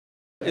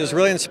It was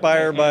really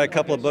inspired by a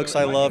couple of books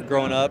I loved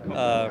growing up,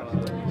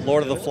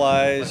 Lord of the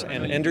Flies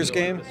and Ender's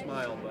Game.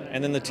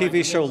 And then the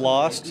TV show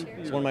Lost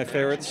is one of my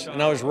favorites,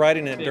 and I was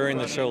writing it during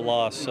the show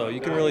Lost, so you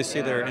can really see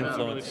their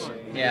influence.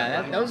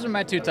 Yeah, those are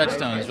my two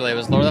touchstones, really. It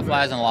was Lord of the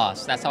Flies and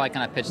Lost. That's how I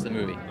kind of pitched the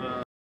movie.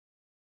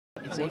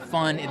 It's a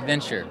fun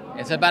adventure.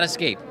 It's about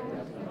escape.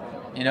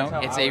 You know,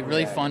 it's a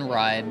really fun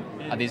ride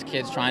of these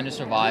kids trying to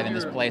survive in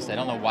this place. They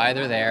don't know why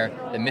they're there.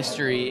 The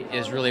mystery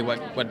is really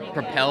what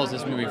propels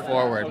this movie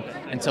forward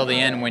until the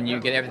end, when you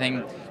get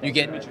everything, you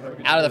get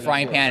out of the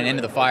frying pan and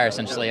into the fire,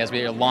 essentially, as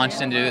we are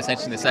launched into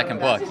essentially the second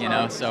book, you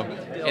know. So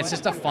it's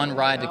just a fun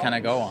ride to kind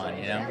of go on,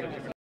 you know.